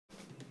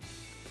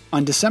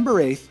On December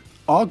 8th,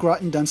 all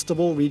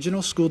Groton-Dunstable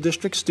Regional School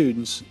District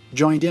students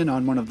joined in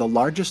on one of the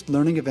largest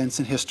learning events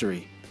in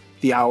history,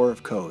 the Hour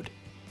of Code.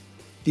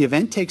 The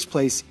event takes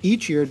place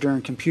each year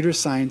during Computer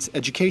Science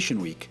Education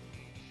Week.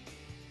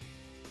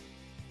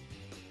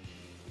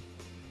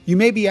 You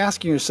may be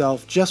asking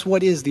yourself, just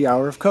what is the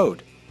Hour of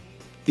Code?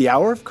 The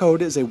Hour of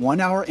Code is a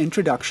one-hour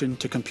introduction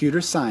to computer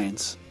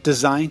science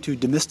designed to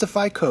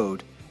demystify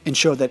code and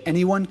show that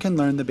anyone can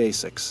learn the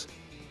basics.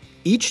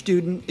 Each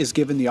student is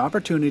given the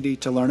opportunity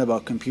to learn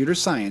about computer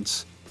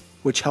science,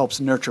 which helps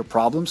nurture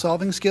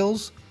problem-solving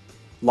skills,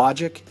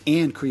 logic,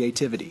 and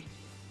creativity.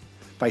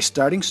 By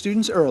starting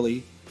students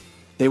early,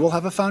 they will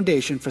have a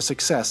foundation for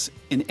success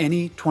in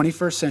any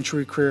 21st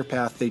century career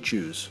path they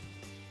choose.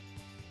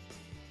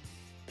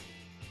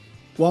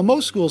 While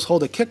most schools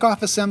hold a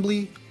kickoff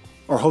assembly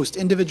or host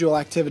individual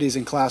activities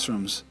in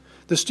classrooms,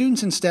 the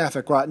students and staff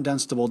at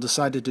Groton-Dunstable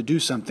decided to do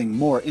something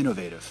more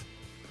innovative.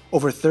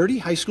 Over 30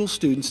 high school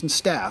students and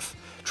staff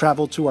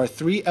traveled to our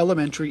 3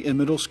 elementary and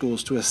middle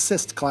schools to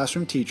assist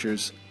classroom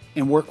teachers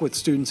and work with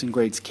students in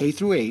grades K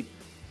through 8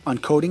 on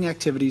coding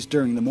activities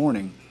during the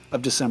morning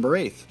of December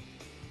 8th.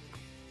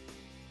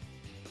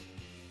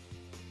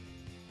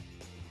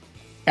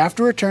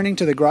 After returning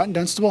to the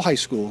Groton-Dunstable High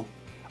School,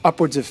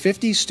 upwards of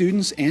 50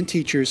 students and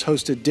teachers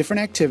hosted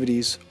different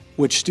activities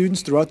which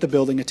students throughout the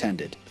building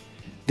attended.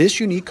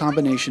 This unique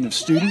combination of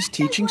students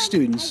teaching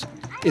students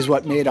is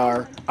what made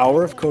our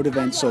Hour of Code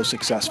event so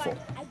successful.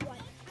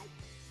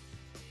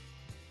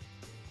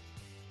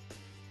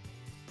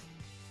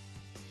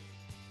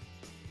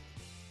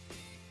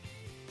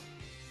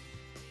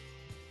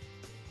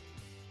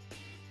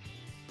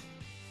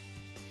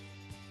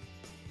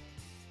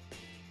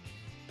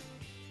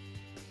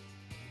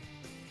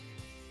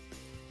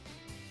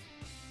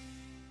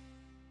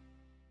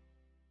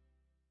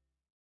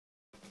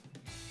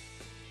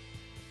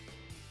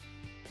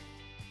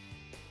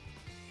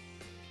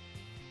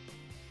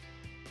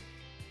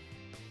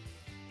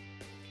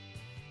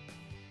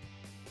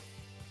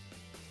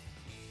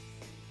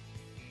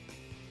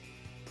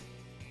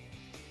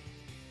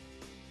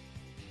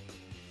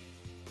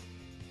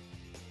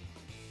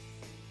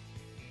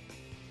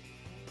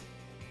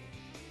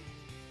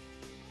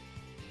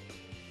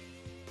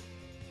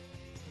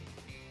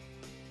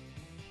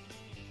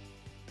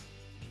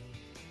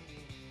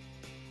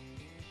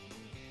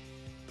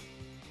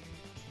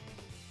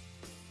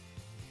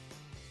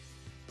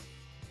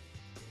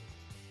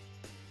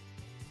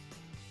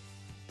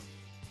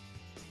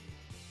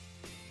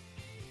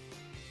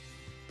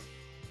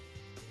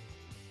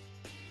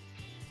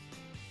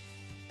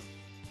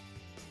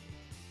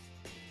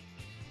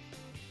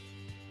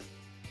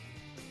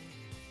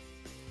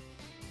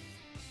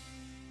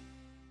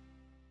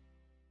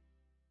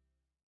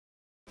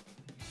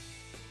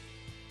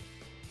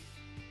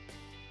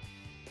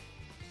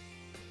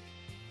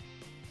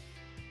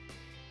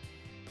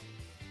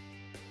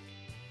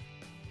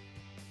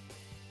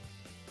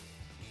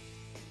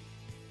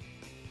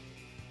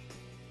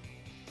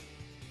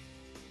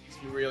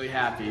 Makes me really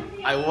happy.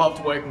 I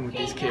loved working with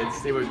these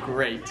kids. They were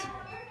great.